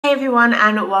Hey everyone,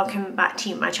 and welcome back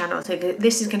to my channel. So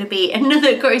this is going to be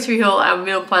another grocery haul and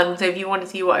meal plan, so if you want to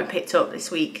see what I picked up this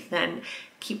week then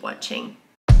keep watching.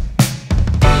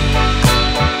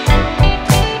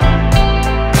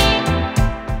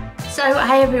 So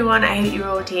hi everyone, I hope you're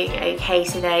all doing okay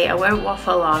today. I won't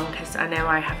waffle on because I know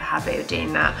I have a habit of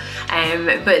doing that,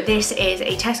 but this is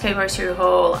a Tesco grocery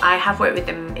haul. I have worked with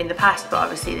them in the past, but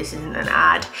obviously this isn't an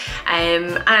ad,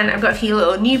 and I've got a few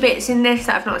little new bits in this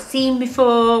that I've not seen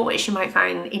before, which you might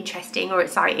find interesting or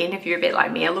exciting if you're a bit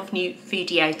like me. I love new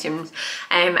foodie items,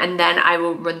 and then I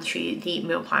will run through the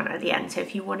meal plan at the end, so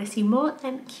if you want to see more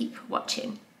then keep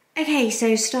watching. Okay,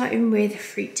 so starting with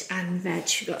fruit and veg,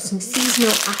 we've got some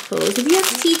seasonal apples. Have you ever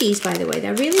seen these, by the way?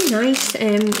 They're really nice,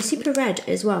 super red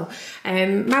as well.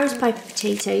 Maris Piper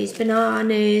potatoes,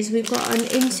 bananas, we've got an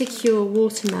insecure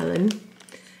watermelon.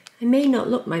 I may not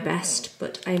look my best,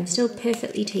 but I am still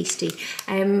perfectly tasty.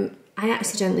 I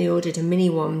accidentally ordered a mini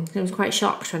one. I was quite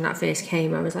shocked when that first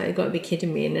came. I was like, I've got to be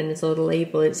kidding me, and then I saw the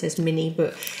label, it says mini,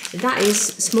 but that is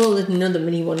smaller than other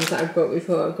mini ones that I've bought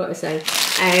before, I've got to say.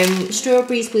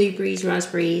 Strawberries, blueberries,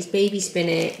 raspberries, baby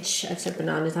spinach, I've said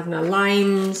bananas, I've now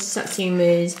limes,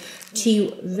 satsumas,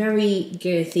 2 very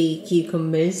girthy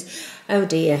cucumbers, oh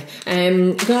dear,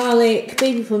 garlic,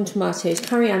 baby plum tomatoes,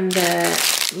 coriander,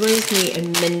 rosemary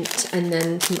and mint, and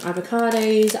then some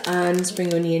avocados and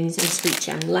spring onions and sweet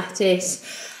jam lettuce.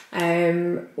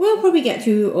 We'll probably get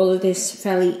through all of this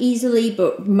fairly easily,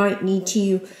 but might need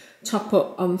to top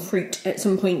up on fruit at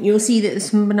some point. You'll see that there's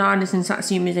some bananas and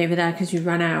satsumas over there because we've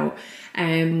run out,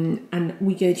 and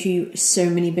we go through so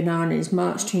many bananas.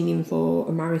 Mark's training for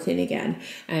a marathon again,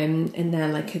 and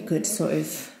they're like a good sort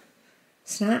of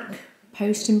snack,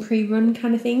 post and pre-run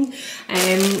kind of thing.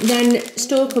 Then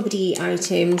store cupboardy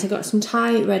items, I got some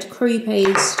Thai red curry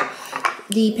paste.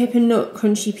 The pepper nut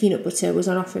crunchy peanut butter was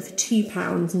on offer for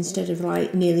 £2 instead of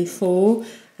like nearly 4,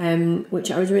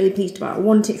 which I was really pleased about. I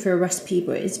want it for a recipe,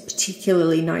 but it's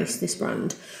particularly nice, this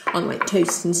brand, on like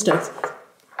toast and stuff.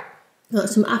 Got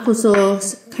some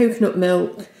applesauce, coconut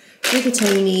milk,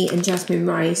 rigatoni and jasmine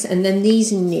rice, and then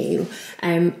these are new,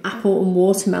 apple and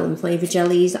watermelon flavour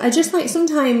jellies. I just like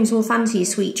sometimes will fancy a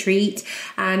sweet treat,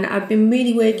 and I've been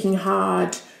really working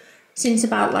hard since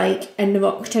about like end of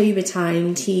October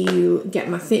time to get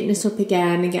my fitness up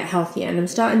again and get healthier, and I'm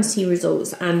starting to see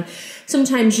results. And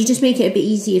sometimes you just make it a bit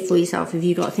easier for yourself if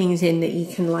you've got things in that you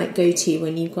can like go to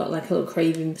when you've got like a little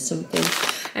craving for something.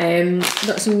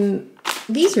 Got some,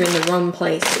 these are in the wrong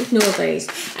place, ignore those.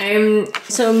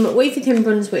 Some wafer thin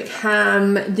Brunswick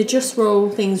ham. The Just Roll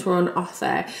things were on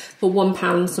offer for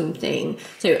 £1 something.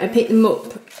 So I picked them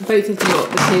up, both of them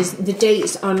up, because the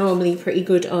dates are normally pretty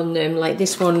good on them. Like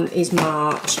this one is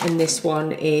March and this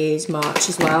one is March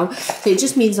as well. So it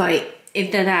just means like,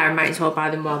 if they're there, I might as well buy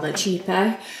them while they're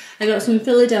cheaper. I got some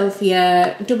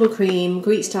Philadelphia double cream,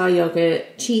 Greek style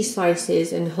yogurt, cheese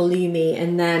slices and halloumi,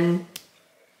 and then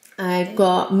I've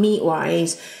got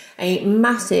meat-wise a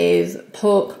massive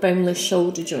pork boneless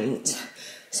shoulder joint.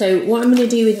 So what I'm going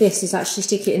to do with this is actually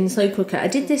stick it in the slow cooker. I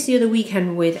did this the other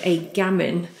weekend with a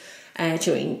gammon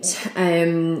joint,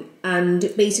 and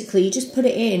basically you just put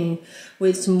it in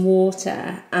with some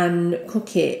water and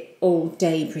cook it all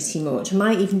day pretty much. I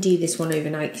might even do this one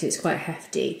overnight because it's quite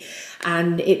hefty,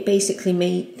 and it basically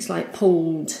makes like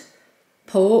pulled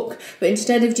pork, but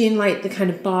instead of doing like the kind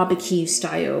of barbecue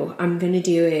style, I'm going to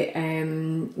do it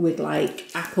with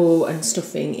like apple and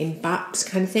stuffing in baps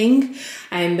kind of thing,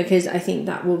 because I think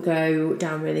that will go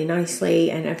down really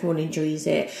nicely and everyone enjoys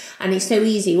it, and it's so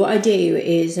easy. What I do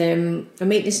is I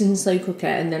make this in the slow cooker,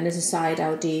 and then as a side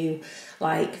I'll do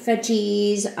like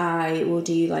veggies, I will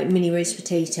do like mini roast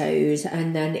potatoes,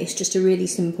 and then it's just a really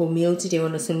simple meal to do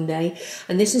on a Sunday.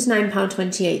 And this is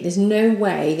 £9.28. There's no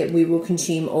way that we will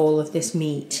consume all of this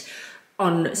meat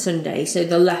on Sunday, so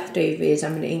the leftovers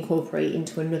I'm going to incorporate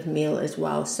into another meal as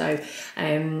well. So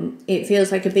it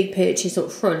feels like a big purchase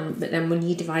up front, but then when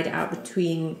you divide it out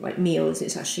between like meals,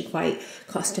 it's actually quite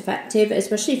cost effective,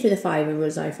 especially for the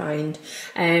fibrers, I find.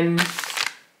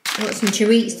 I got some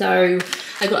chorizo.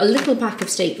 I got a little pack of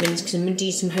steak mince because I'm going to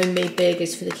do some homemade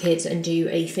burgers for the kids and do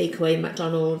a Fakeaway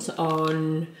McDonald's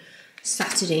on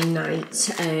Saturday night.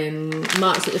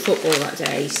 Mark's at the football that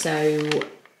day, so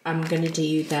I'm going to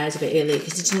do theirs a bit earlier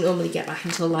because I didn't normally get back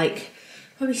until like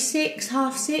probably 6,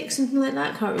 half 6, something like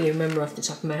that. I can't really remember off the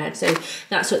top of my head. So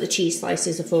that's what the cheese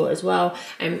slices are for as well.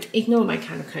 Ignore my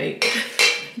can of Coke.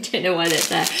 Don't know why that's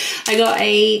there. I got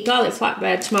a garlic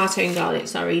flatbread, tomato and garlic,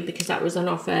 sorry, because that was on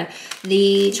offer.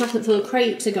 The chocolate filled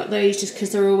crepes, I got those just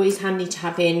because they're always handy to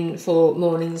have in for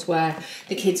mornings where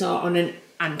the kids are on an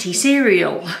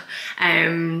anti-cereal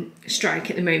strike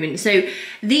at the moment. So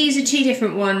these are two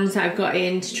different ones that I've got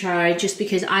in to try, just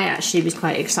because I actually was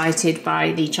quite excited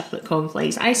by the chocolate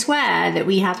cornflakes. I swear that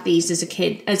we had these as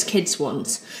kids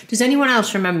once. Does anyone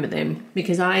else remember them?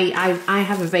 Because I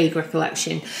have a vague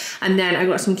recollection. And then I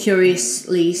got some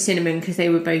Curiously Cinnamon because they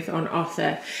were both on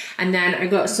offer. And then I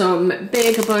got some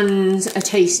burger buns, a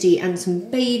toasty, and some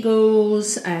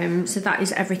bagels. So that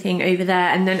is everything over there.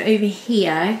 And then over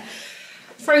here,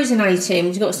 frozen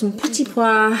items, got some petit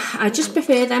pois. I just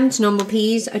prefer them to normal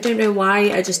peas. I don't know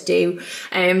why, I just do.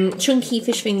 Chunky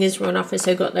fish fingers were on offer,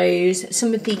 so got those.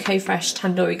 Some of the Co-Fresh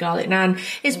tandoori garlic naan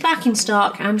is back in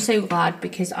stock. I'm so glad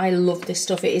because I love this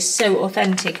stuff. It is so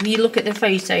authentic. If you look at the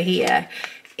photo here,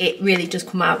 it really does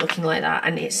come out looking like that,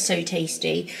 and it's so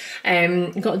tasty.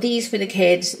 Got these for the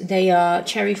kids. They are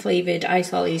cherry flavoured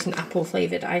ice lollies and apple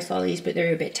flavoured ice lollies, but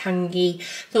they're a bit tangy.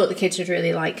 Thought the kids would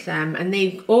really like them, and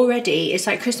they already, it's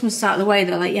like Christmas out of the way.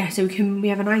 They're like, yeah, so we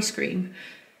have an ice cream,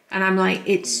 and I'm like,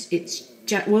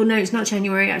 well, no, it's not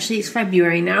January, actually, it's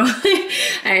February now.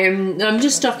 I'm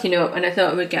just stocking up, and I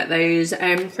thought I would get those.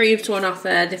 Fruits were on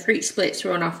offer, the fruit splits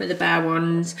were on offer, the bare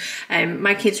ones.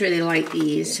 My kids really like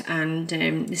these, and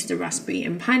this is the raspberry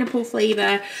and pineapple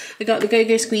flavour. I got the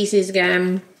Go-Go Squeezes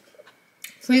again.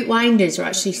 Fruit winders are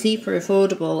actually super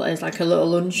affordable as like a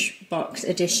little lunchbox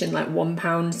edition, like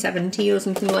 £1.70 or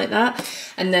something like that.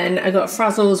 And then I got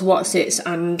Frazzles, Wotsits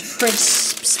and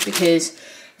Frisps because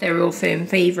they're all firm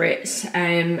favourites.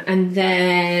 And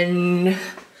then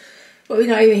what we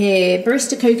got over here,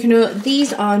 Barista Coconut.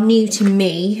 These are new to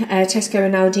me. Tesco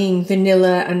and Aldine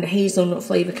vanilla and hazelnut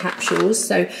flavour capsules.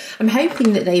 So I'm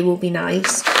hoping that they will be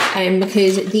nice.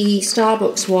 Because the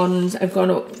Starbucks ones have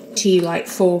gone up to like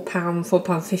 £4,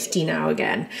 £4.50 now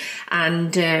again.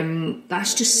 And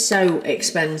that's just so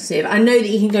expensive. I know that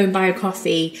you can go and buy a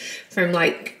coffee from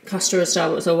like Costa or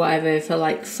Starbucks or whatever for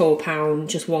like £4,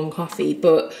 just one coffee,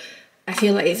 but I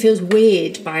feel like it feels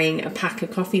weird buying a pack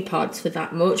of coffee pods for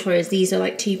that much, whereas these are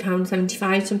like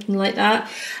 £2.75, something like that.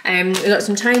 We got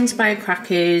some Thai inspired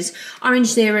crackers, orange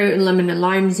zero and lemon and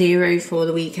lime zero for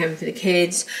the weekend for the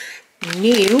kids.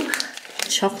 New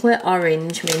chocolate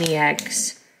orange mini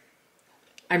eggs.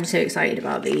 I'm so excited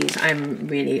about these. I'm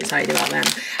really excited about them.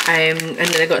 And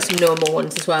then I got some normal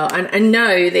ones as well. And I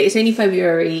know that it's only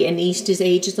February and Easter's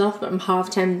ages off, but I'm half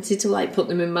tempted to like put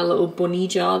them in my little bunny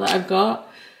jar that I've got.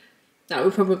 That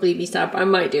would probably be sad, but I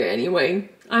might do it anyway.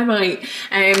 I might.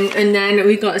 And then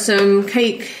we've got some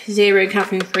Coke Zero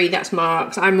caffeine free, that's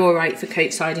Mark's. I'm all right for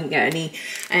Coke, so I didn't get any.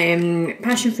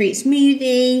 Passion fruit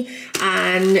smoothie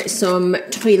and some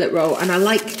toilet roll. And I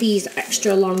like these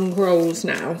extra long rolls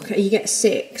now. You get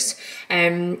 6,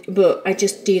 but I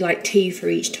just do like 2 for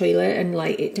each toilet, and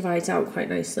like it divides out quite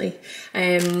nicely.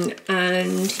 And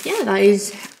yeah, that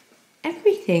is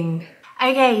everything.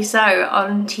 Okay, so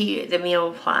on to the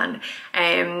meal plan.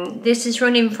 This is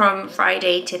running from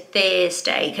Friday to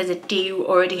Thursday because I do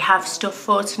already have stuff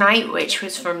for tonight, which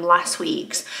was from last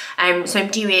week's. So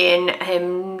I'm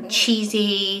doing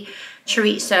cheesy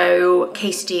chorizo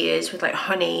quesadillas with like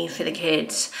honey for the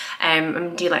kids. I'm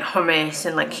gonna do like hummus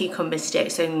and like cucumber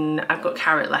sticks, and I've got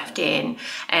carrot left in.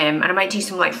 And I might do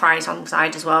some like fries on the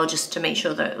side as well, just to make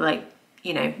sure that like,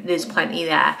 you know, there's plenty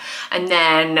there. And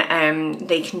then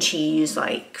they can choose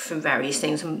like from various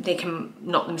things. They can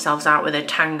knock themselves out with a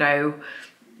tango,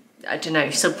 I don't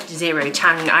know, Sub-Zero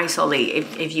Tang ice lolly,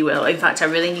 if you will. In fact, I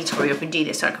really need to hurry up and do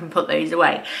this so I can put those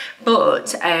away.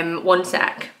 But one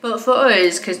sec. But for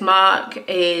us, because Mark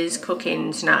is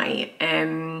cooking tonight,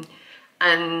 and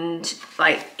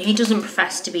like he doesn't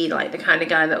profess to be like the kind of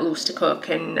guy that loves to cook,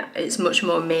 and it's much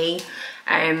more me.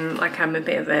 Like I'm a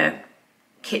bit of a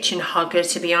kitchen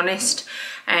hogger, to be honest.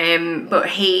 But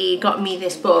he got me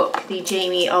this book, the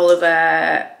Jamie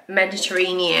Oliver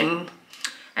Mediterranean,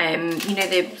 you know,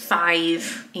 the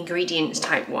 5 ingredients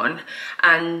type one.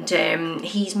 And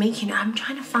he's making, I'm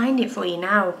trying to find it for you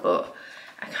now, but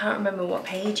I can't remember what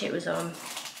page it was on.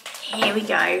 Here we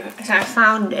go. So I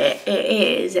found it. It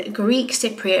is Greek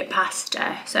Cypriot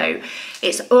pasta. So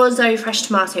it's orzo, fresh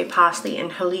tomato, parsley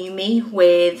and halloumi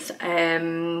with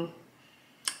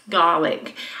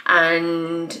garlic.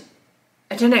 And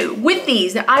I don't know, with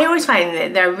these, I always find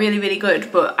that they're really, really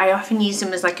good, but I often use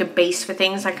them as like a base for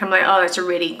things. Like I'm like, oh, that's a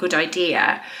really good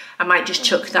idea. I might just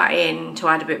chuck that in to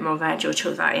add a bit more veg, or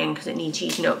chuck that in because it needs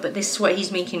heating up. But this is what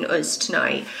he's making us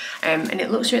tonight, and it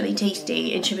looks really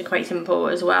tasty. It should be quite simple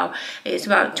as well. It's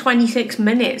about 26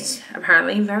 minutes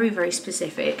apparently, very, very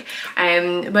specific.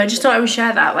 But I just thought I would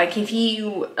share that. Like, if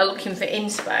you are looking for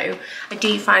inspo, I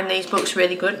do find these books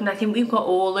really good, and I think we've got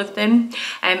all of them,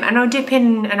 and I'll dip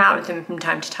in and out of them from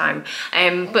time to time.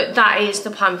 But that is the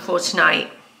plan for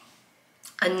tonight.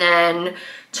 And then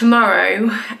tomorrow,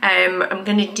 I'm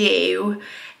gonna do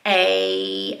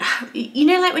you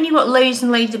know, like when you've got loads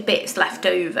and loads of bits left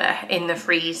over in the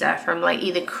freezer from like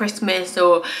either Christmas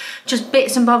or just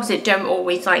bits and bobs that don't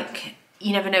always, like,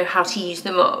 you never know how to use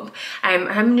them up. I'm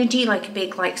gonna do like a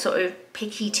big, like, sort of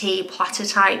picky tea platter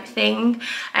type thing.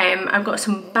 I've got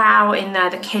some bao in there.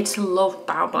 The kids love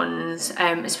bao buns,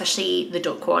 especially the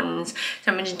duck ones,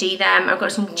 so I'm gonna do them. I've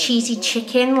got some cheesy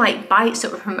chicken, like bites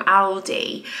that were from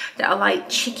Aldi, that are like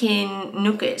chicken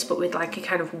nuggets but with like a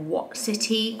kind of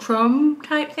Watsity crumb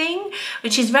type thing,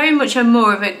 which is very much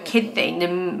more of a kid thing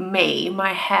than me.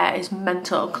 My hair is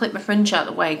mental. I'll clip my fringe out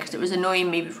of the way because it was annoying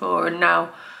me before, and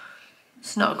now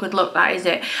it's not a good look, that, is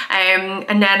it?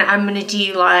 And then I'm gonna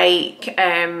do like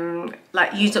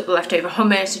use up the leftover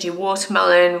hummus to do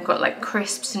watermelon. We've got like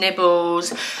crisps,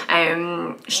 nibbles,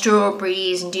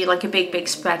 strawberries, and do like a big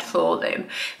spread for them,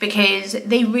 because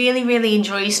they really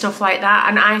enjoy stuff like that.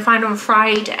 And I find on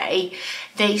Friday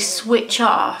they switch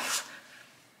off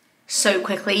so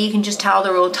quickly. You can just tell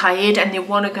they're all tired and they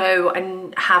want to go and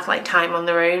have like time on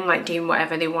their own, like doing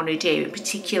whatever they want to do,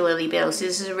 particularly Bill. So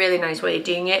this is a really nice way of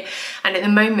doing it. And at the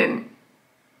moment,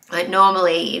 like,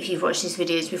 normally, if you've watched these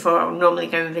videos before, I'll normally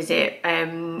go and visit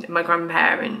my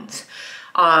grandparents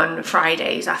on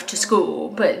Fridays after school,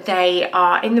 but they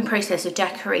are in the process of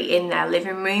decorating their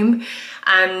living room,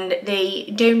 and they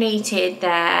donated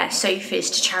their sofas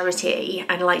to charity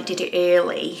and like did it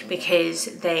early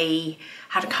because they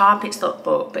had a carpet stock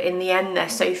book, but in the end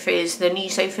the new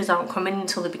sofas aren't coming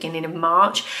until the beginning of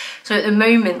March. So at the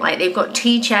moment, like, they've got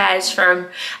 2 chairs from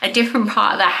a different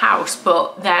part of their house,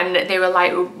 but then they were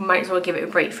like, we might as well give it a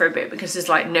break for a bit because there's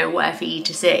like nowhere for you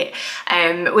to sit,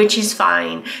 which is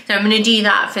fine. So I'm gonna do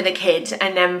that for the kids,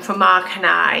 and then for Mark and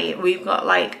I, we've got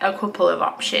like a couple of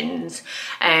options,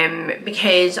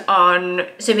 because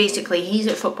so basically he's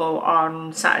at football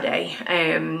on Saturday.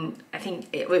 I think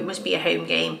it must be a home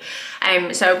game.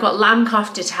 So I've got lamb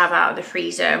kofta to have out of the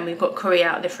freezer, and we've got curry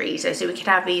out of the freezer, so we could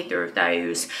have either of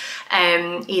those,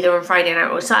 either on Friday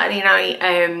night or Saturday night.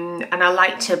 And I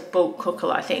like to bulk cook a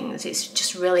lot of things. It's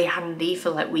just really handy for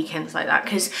like weekends like that,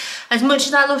 because as much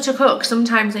as I love to cook,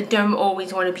 sometimes I don't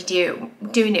always want to be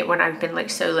doing it when I've been like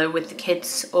solo with the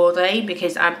kids all day,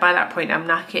 because by that point I'm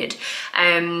knackered.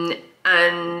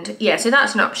 And yeah, so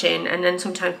that's an option. And then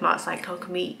sometimes Mark's like, oh,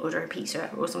 can we order a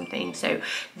pizza or something? So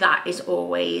that is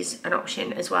always an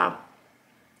option as well.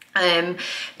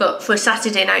 But for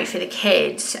Saturday night for the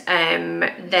kids, I'm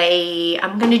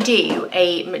gonna do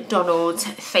a McDonald's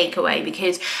Fakeaway,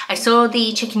 because I saw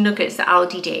the chicken nuggets that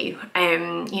Aldi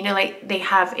do. You know, like they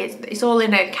have, it's all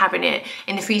in a cabinet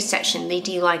in the freezer section. They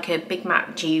do like a Big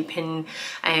Mac dupe and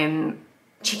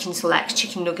chicken selects,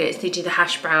 chicken nuggets, they do the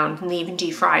hash brown, and they even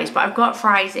do fries. But I've got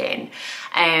fries in,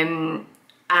 and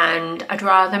I'd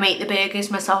rather make the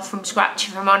burgers myself from scratch,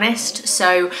 if I'm honest.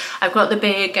 So I've got the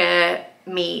burger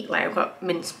meat, like I've got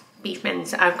beef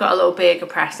mince, I've got a little burger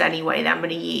press anyway that I'm going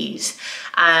to use,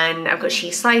 and I've got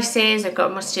cheese slices, I've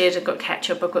got mustard, I've got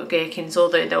ketchup, I've got gherkins,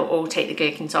 although they'll all take the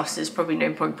gherkins off, so there's probably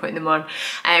no point putting them on,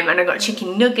 and I've got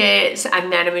chicken nuggets,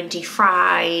 and then I'm going to do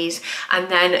fries, and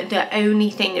then the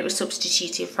only thing that was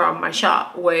substituted from my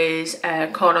shop was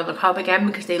corn on the cob again,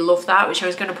 because they love that, which I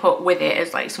was going to put with it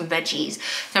as like some veggies,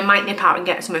 so I might nip out and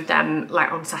get some of them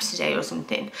like on Saturday or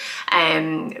something, but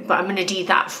I'm going to do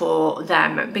that for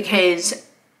them, because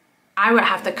I would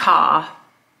have the car.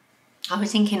 I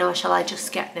was thinking, oh, shall I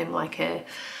just get them like a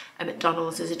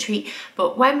McDonald's as a treat?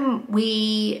 But when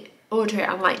we order it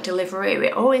on like Deliveroo,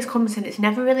 it always comes and it's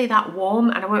never really that warm,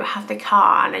 and I won't have the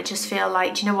car, and I just feel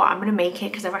like, do you know what, I'm gonna make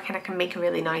it because I reckon I can make a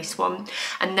really nice one,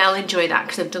 and they'll enjoy that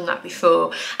because I've done that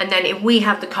before. And then if we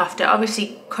have the kofta,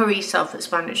 obviously curry is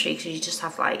self-explanatory because you just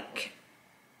have like,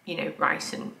 you know,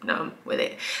 rice and naan with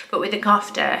it. But with the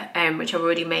kofta, which I've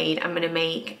already made, I'm gonna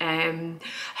make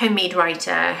homemade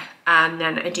raita, and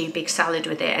then I do a big salad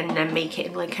with it, and then make it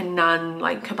in like a naan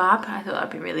like kebab. I thought that'd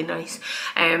be really nice.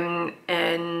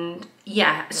 And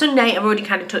yeah, Sunday I've already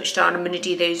kind of touched on. I'm gonna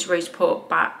do those roast pork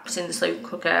baps in the slow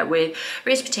cooker with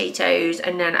roast potatoes,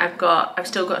 and then I've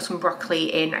still got some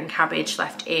broccoli in and cabbage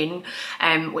left in,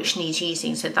 which needs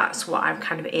using, so that's what I've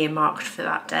kind of earmarked for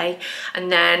that day.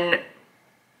 And then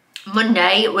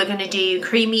Monday we're going to do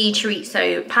creamy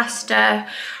chorizo pasta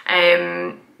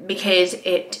because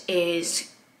it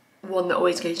is one that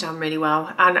always goes down really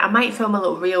well, and I might film a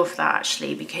little reel for that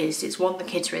actually, because it's one the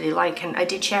kids really like, and I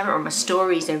did share it on my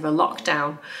stories over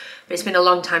lockdown, but it's been a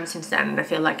long time since then and I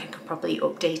feel like I could probably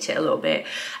update it a little bit.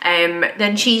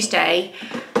 Then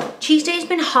Tuesday's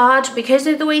been hard because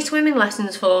of the way swimming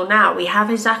lessons fall now. We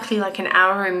have exactly like an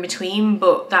hour in between,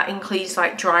 but that includes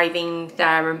like driving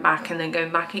there and back and then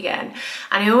going back again.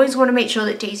 And I always want to make sure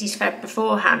that Daisy's fed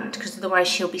beforehand, because otherwise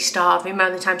she'll be starving.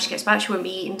 By the time she gets back, she won't be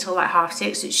eating until like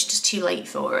 6:30, so it's just too late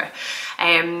for her.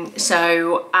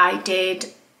 So I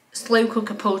did slow cook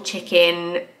a pulled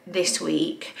chicken this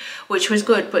week, which was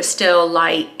good, but still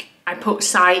like I put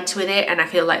sides with it and I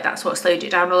feel like that's what slowed it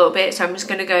down a little bit. So I'm just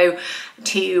going to go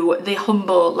to the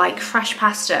humble like fresh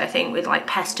pasta, I think, with like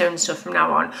pesto and stuff from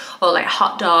now on, or like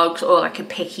hot dogs, or like a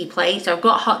picky plate. So I've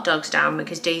got hot dogs down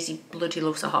because Daisy bloody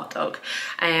loves a hot dog,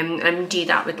 and do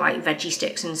that with like veggie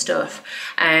sticks and stuff,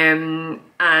 and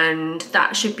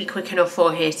that should be quick enough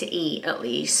for her to eat at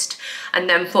least. And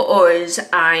then for us,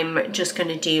 I'm just going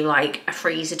to do like a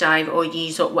freezer dive or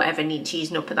use up whatever needs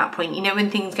using up at that point. You know when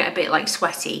things get a bit like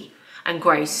sweaty and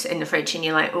gross in the fridge and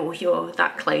you're like, oh, you're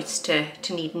that close to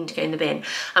needing to go in the bin.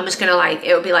 I'm just gonna like,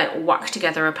 it'll be like whack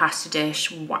together a pasta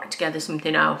dish, whack together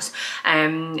something else,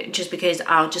 just because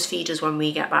I'll just feed us when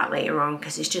we get back later on,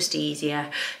 because it's just easier.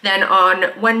 Then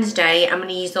on Wednesday, I'm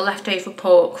gonna use the leftover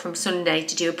pork from Sunday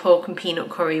to do a pork and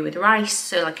peanut curry with rice,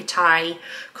 so like a Thai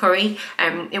curry.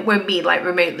 It won't be like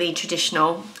remotely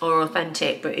traditional or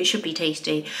authentic, but it should be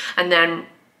tasty. And then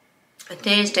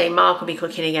Thursday, Mark will be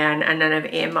cooking again, and then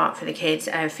I've earmarked for the kids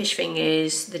fish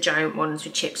fingers, the giant ones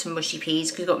with chips and mushy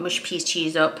peas, because we've got mushy peas to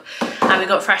use up, and we've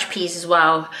got fresh peas as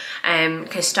well,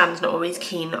 because Stan's not always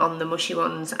keen on the mushy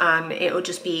ones, and it'll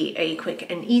just be a quick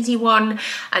and easy one.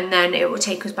 And then it will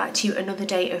take us back to another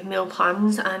day of meal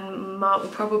plans, and Mark will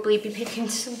probably be picking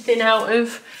something out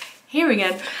of here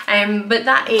again. But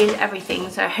that is everything,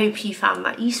 so I hope you found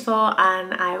that useful,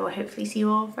 and I will hopefully see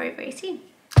you all very, very soon.